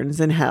hood burns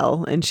in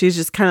hell. And she's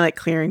just kind of like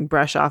clearing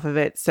brush off of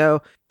it.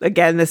 So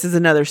again, this is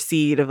another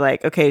seed of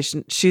like, okay,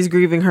 she's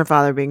grieving her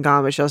father being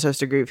gone, but she also has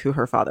to grieve who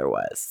her father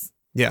was.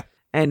 Yeah.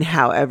 And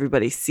how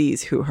everybody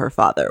sees who her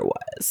father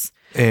was.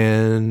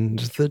 And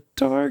the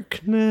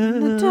darkness.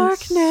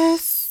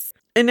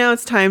 And now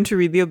it's time to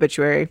read the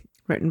obituary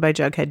written by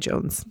Jughead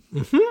Jones.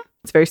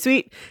 It's very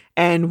sweet.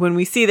 And when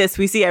we see this,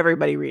 we see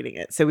everybody reading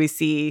it. So we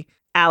see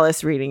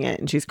Alice reading it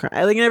and she's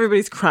crying. Like, and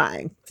everybody's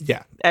crying.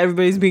 Yeah.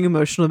 Everybody's being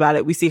emotional about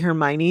it. We see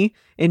Hermione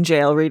in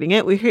jail reading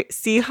it. We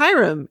see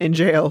Hiram in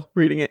jail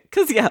reading it.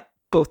 Because, yeah,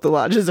 both the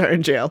lodges are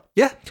in jail.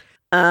 Yeah.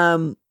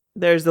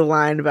 There's the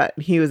line about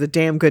he was a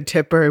damn good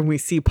tipper. And we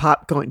see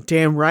Pop going,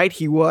 damn right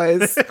he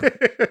was.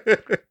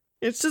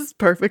 It's just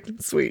perfect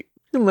and sweet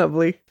and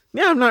lovely.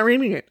 Yeah, I'm not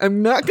reading it.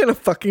 I'm not going to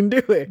fucking do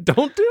it.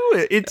 Don't do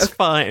it. It's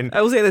fine.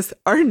 I will say this.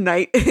 Our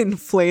knight in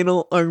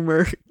flannel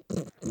armor.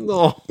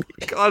 Oh,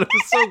 God, it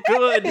was so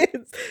good.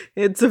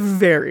 It's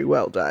very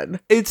well done.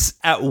 It's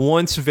at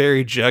once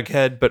very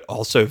Jughead, but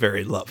also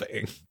very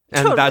loving.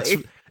 And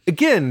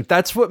Totally.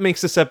 that's what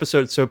makes this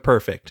episode so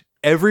perfect.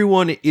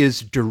 Everyone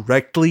is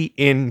directly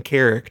in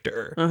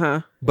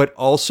character, but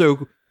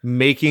also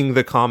making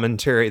the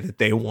commentary that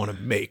they want to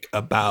make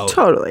about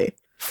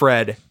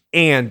Fred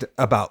and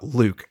about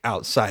Luke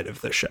outside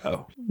of the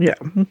show. Yeah.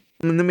 And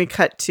then we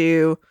cut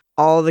to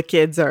all the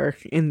kids are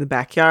in the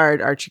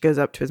backyard. Archie goes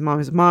up to his mom.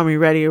 He says, Mom, are you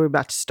ready? Are we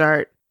about to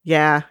start?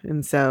 Yeah.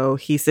 And so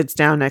he sits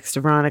down next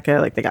to Veronica.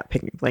 Like they got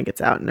picnic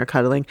blankets out and they're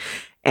cuddling.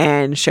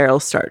 And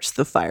Cheryl starts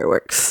the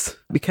fireworks.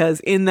 Because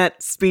in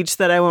that speech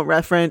that I won't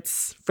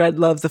reference, Fred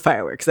loves the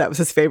fireworks. That was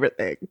his favorite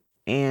thing.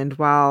 And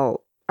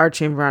while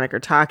Archie and Veronica are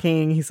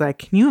talking, he's like,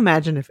 can you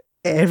imagine if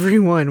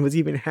everyone was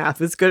even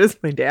half as good as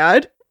my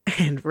dad?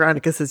 And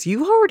Veronica says,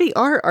 you already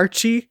are,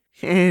 Archie.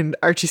 And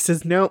Archie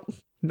says, nope,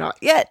 not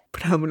yet,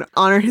 but I'm going to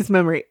honor his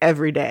memory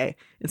every day.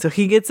 And so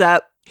he gets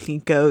up, he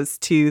goes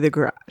to the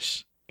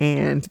garage,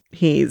 and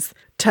he's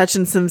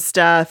touching some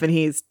stuff, and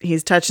he's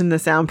touching the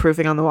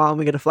soundproofing on the wall, and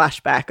we get a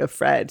flashback of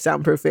Fred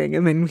soundproofing,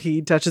 and then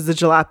he touches the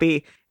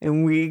jalopy,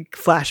 and we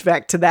flash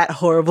back to that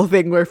horrible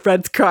thing where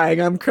Fred's crying,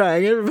 I'm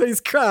crying,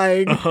 everybody's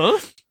crying.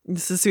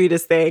 It's the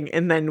sweetest thing.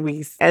 And then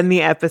we end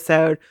the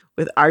episode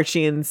with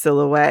Archie in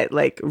silhouette,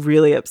 like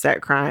really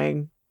upset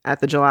crying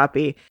at the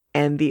jalopy.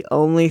 And the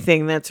only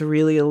thing that's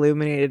really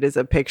illuminated is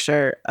a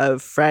picture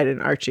of Fred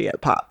and Archie at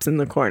Pops in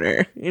the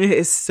corner. It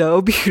is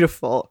so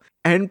beautiful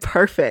and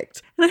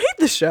perfect. And I hate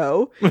the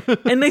show.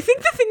 And I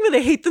think the thing that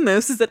I hate the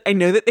most is that I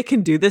know that they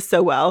can do this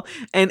so well.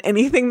 And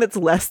anything that's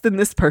less than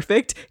this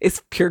perfect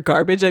is pure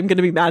garbage. I'm going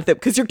to be mad at them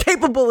because you're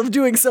capable of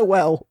doing so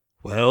well.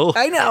 Well,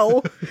 I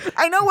know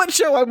what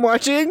show I'm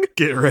watching.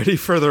 Get ready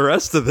for the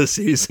rest of the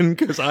season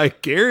because I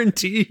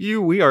guarantee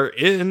you we are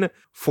in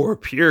for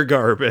pure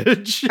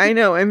garbage. I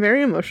know. I'm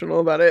very emotional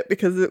about it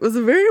because it was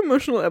a very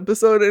emotional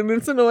episode and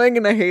it's annoying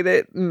and I hate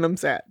it and I'm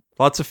sad.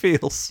 Lots of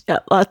feels. Yeah,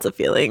 lots of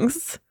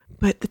feelings.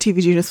 But the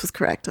TV genius was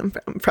correct. I'm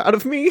proud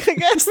of me, I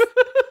guess.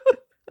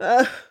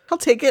 I'll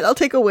take it. I'll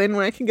take a win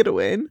when I can get a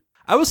win.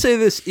 I will say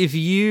this. If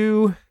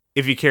you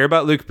care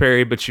about Luke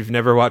Perry, but you've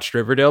never watched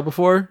Riverdale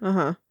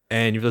before,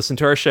 and you've listened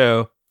to our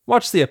show,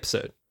 watch the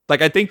episode.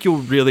 Like, I think you'll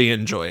really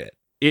enjoy it.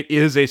 It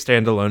is a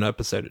standalone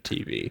episode of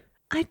TV.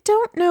 I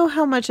don't know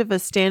how much of a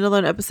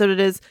standalone episode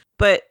it is,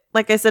 but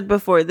like I said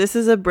before, this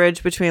is a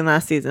bridge between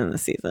last season and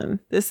this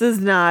season. This is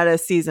not a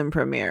season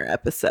premiere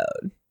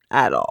episode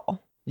at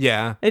all.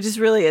 Yeah. It just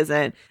really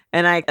isn't.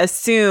 And I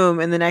assume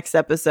in the next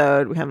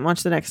episode, we haven't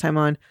watched the next time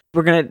on,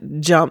 we're going to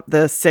jump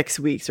the 6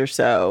 weeks or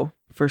so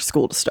for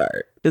school to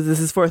start. Because this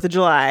is 4th of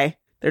July.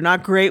 They're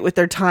not great with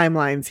their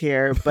timelines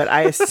here, but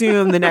I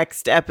assume the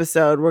next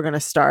episode we're going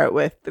to start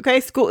with, okay,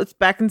 school, it's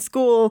back in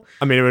school.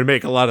 I mean, it would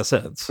make a lot of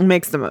sense. It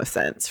makes the most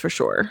sense, for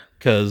sure.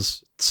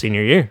 Because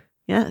senior year.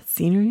 Yeah, it's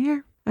senior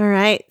year. All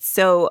right,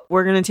 so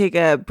we're going to take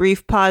a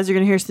brief pause. You're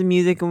going to hear some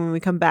music, and when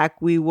we come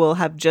back, we will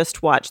have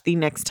just watched the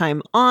next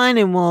time on,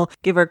 and we'll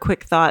give our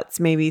quick thoughts,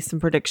 maybe some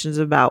predictions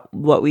about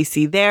what we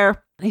see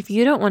there. If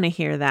you don't want to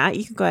hear that,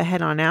 you can go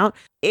ahead on out.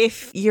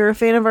 If you're a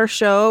fan of our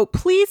show,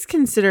 please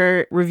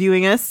consider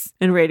reviewing us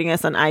and rating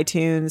us on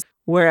iTunes,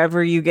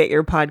 wherever you get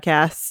your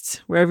podcasts.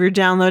 Wherever you're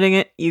downloading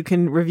it, you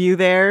can review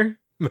there.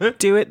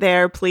 Do it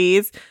there,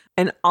 please.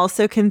 And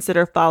also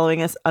consider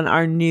following us on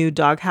our new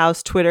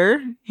Doghouse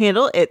Twitter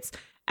handle. It's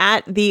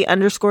at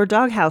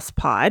 @_Doghouse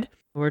Pod.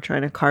 We're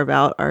trying to carve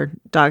out our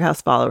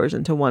Doghouse followers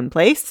into one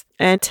place.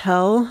 And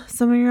tell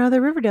some of your other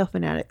Riverdale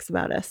fanatics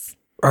about us.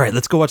 All right,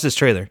 let's go watch this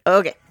trailer.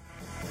 Okay.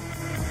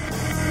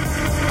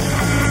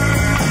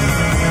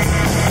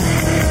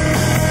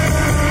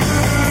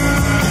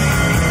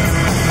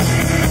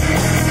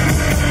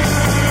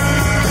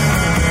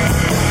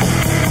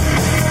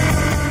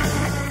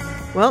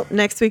 Well,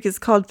 next week is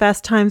called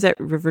Fast Times at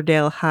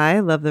Riverdale High.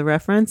 Love the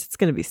reference. It's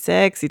going to be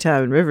sexy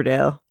time in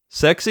Riverdale.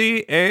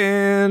 Sexy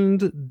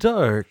and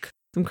dark.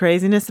 Some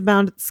craziness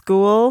abound at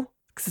school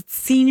because it's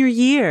senior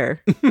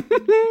year.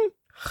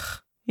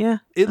 Yeah.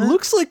 It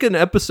looks like an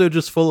episode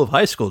just full of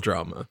high school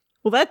drama.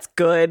 Well, that's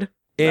good.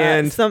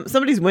 And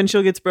somebody's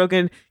windshield gets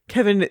broken.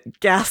 Kevin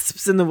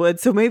gasps in the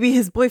woods. So maybe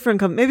his boyfriend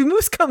comes. Maybe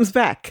Moose comes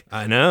back.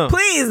 I know.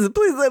 Please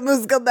let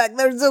Moose come back.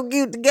 They're so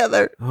cute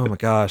together. Oh my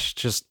gosh.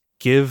 Just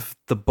give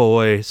the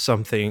boy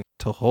something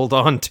to hold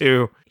on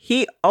to.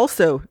 He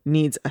also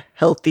needs a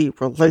healthy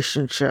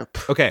relationship.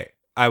 Okay.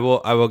 I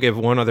will give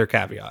one other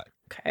caveat.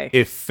 Okay.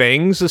 If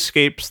Fangs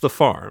escapes the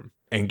farm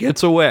and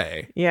gets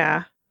away.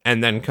 Yeah.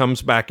 And then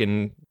comes back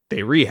and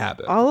they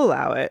rehab him. I'll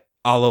allow it.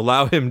 I'll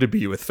allow him to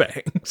be with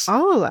Fangs.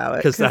 I'll allow it.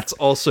 Because that's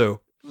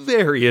also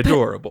very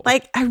adorable.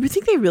 Like, I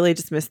think they really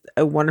just missed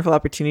a wonderful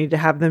opportunity to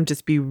have them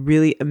just be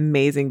really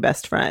amazing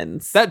best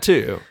friends. That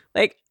too.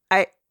 Like,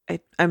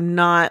 I'm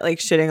not like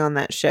shitting on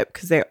that ship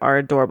because they are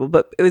adorable,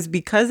 but it was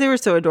because they were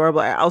so adorable.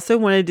 I also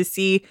wanted to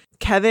see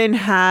Kevin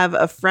have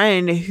a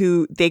friend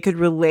who they could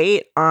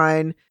relate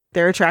on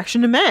their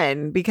attraction to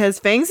men because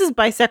Fangs is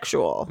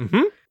bisexual.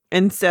 Mm-hmm.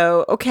 And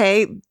so,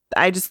 okay,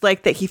 I just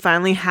like that he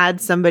finally had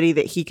somebody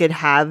that he could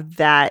have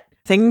that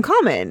thing in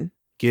common.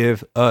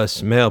 Give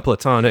us male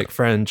platonic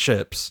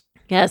friendships.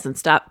 Yes, and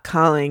stop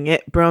calling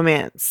it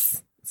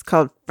bromance. It's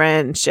called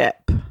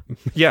friendship.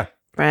 Yeah.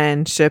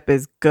 Friendship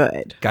is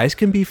good. Guys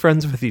can be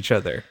friends with each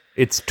other.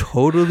 It's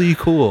totally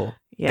cool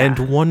and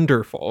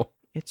wonderful.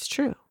 It's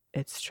true.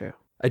 It's true.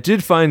 I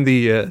did find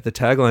the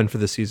tagline for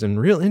the season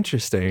real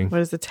interesting. What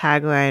is the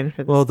tagline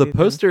for the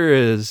poster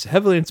is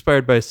heavily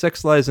inspired by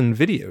Sex, Lies, and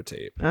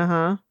Videotape.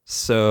 Uh-huh.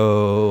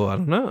 So, I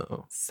don't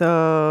know.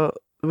 So,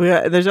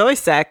 there's always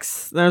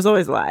sex. There's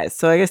always lies.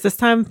 So, I guess this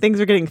time things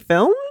are getting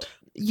filmed?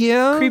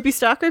 Yeah. Creepy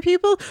stalker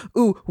people?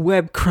 Ooh,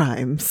 web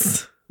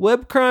crimes.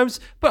 Web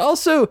crimes, but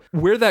also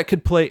where that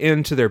could play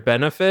into their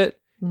benefit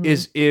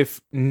is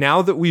if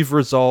now that we've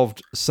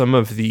resolved some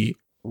of the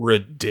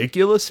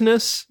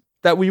ridiculousness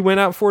that we went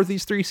out for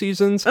these 3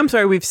 seasons. I'm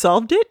sorry, we've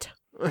solved it?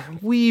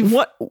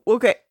 What?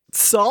 Okay,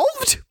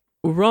 solved?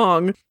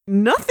 Wrong.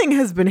 Nothing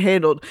has been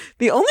handled.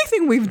 The only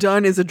thing we've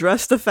done is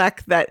address the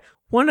fact that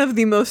one of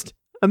the most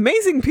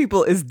amazing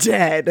people is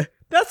dead.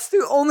 That's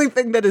the only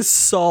thing that is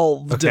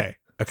solved. Okay.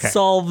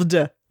 Solved.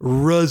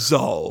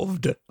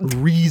 Resolved.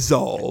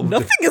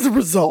 Nothing is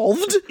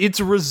resolved. It's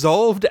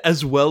resolved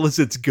as well as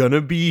it's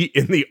gonna be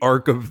in the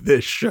arc of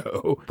this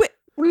show. Wait,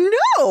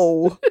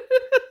 no.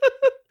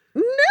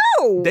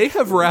 No. They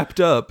have wrapped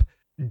up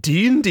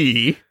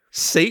D&D,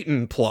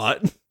 Satan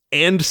plot,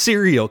 and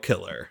serial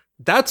killer.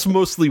 That's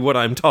mostly what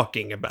I'm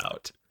talking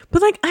about.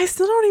 But, like, I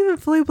still don't even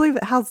fully believe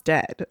that Hal's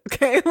dead.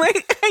 Okay?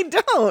 Like, I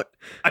don't.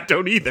 I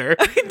don't either.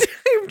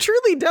 I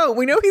truly don't.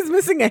 We know he's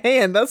missing a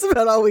hand. That's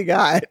about all we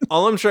got.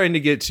 All I'm trying to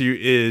get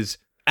to is,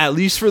 at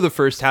least for the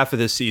first half of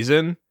this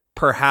season,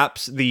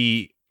 perhaps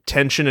the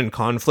tension and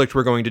conflict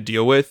we're going to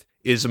deal with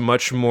is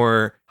much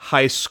more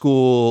high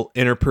school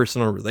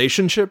interpersonal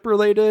relationship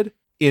related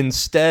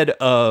instead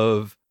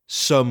of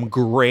some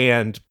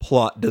grand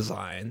plot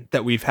design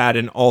that we've had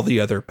in all the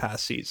other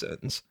past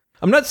seasons.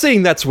 I'm not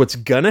saying that's what's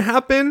gonna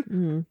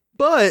happen,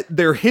 but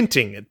they're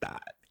hinting at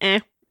that.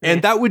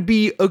 And that would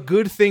be a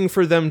good thing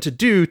for them to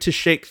do to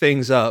shake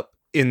things up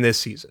in this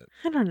season.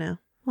 I don't know.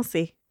 We'll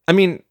see. I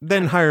mean,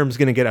 then Hiram's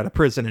gonna get out of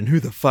prison and who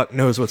the fuck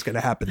knows what's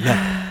gonna happen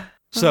then.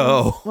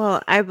 So.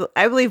 Well, I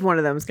believe one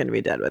of them is going to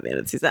be dead by the end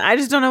of the season. I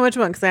just don't know which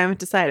one because I haven't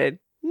decided.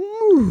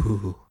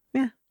 Ooh.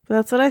 Yeah. But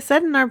that's what I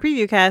said in our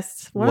preview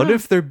cast. What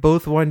if they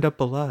both wind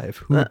up alive?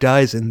 Who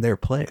dies in their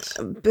place?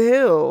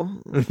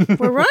 Boo.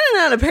 We're running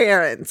out of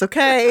parents,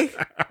 okay?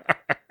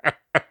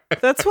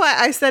 That's why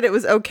I said it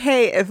was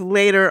okay if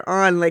later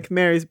on, like,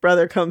 Mary's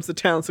brother comes to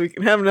town so we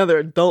can have another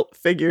adult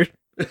figure.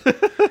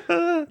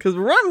 Because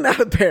we're running out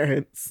of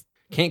parents.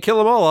 Can't kill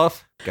them all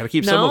off. Got to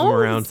keep some of them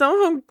around. Some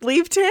of them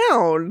leave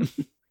town.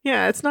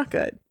 Yeah, it's not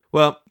good.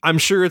 Well, I'm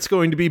sure it's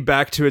going to be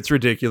back to its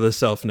ridiculous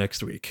self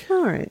next week.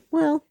 All right.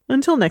 Well,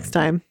 until next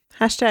time.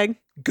 Hashtag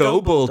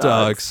Go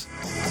Bulldogs.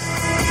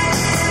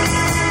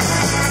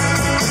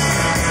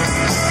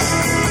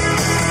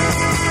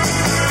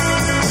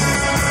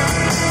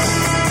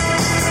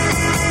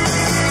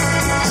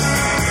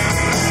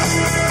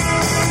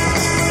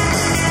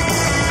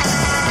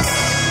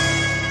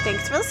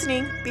 Thanks for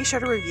listening. Be sure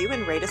to review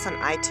and rate us on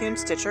iTunes,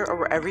 Stitcher, or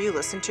wherever you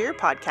listen to your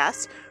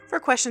podcast. For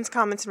questions,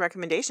 comments, and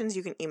recommendations,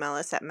 you can email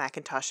us at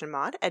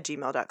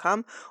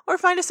macintoshandmod@gmail.com or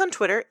find us on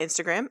Twitter,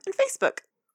 Instagram, and Facebook.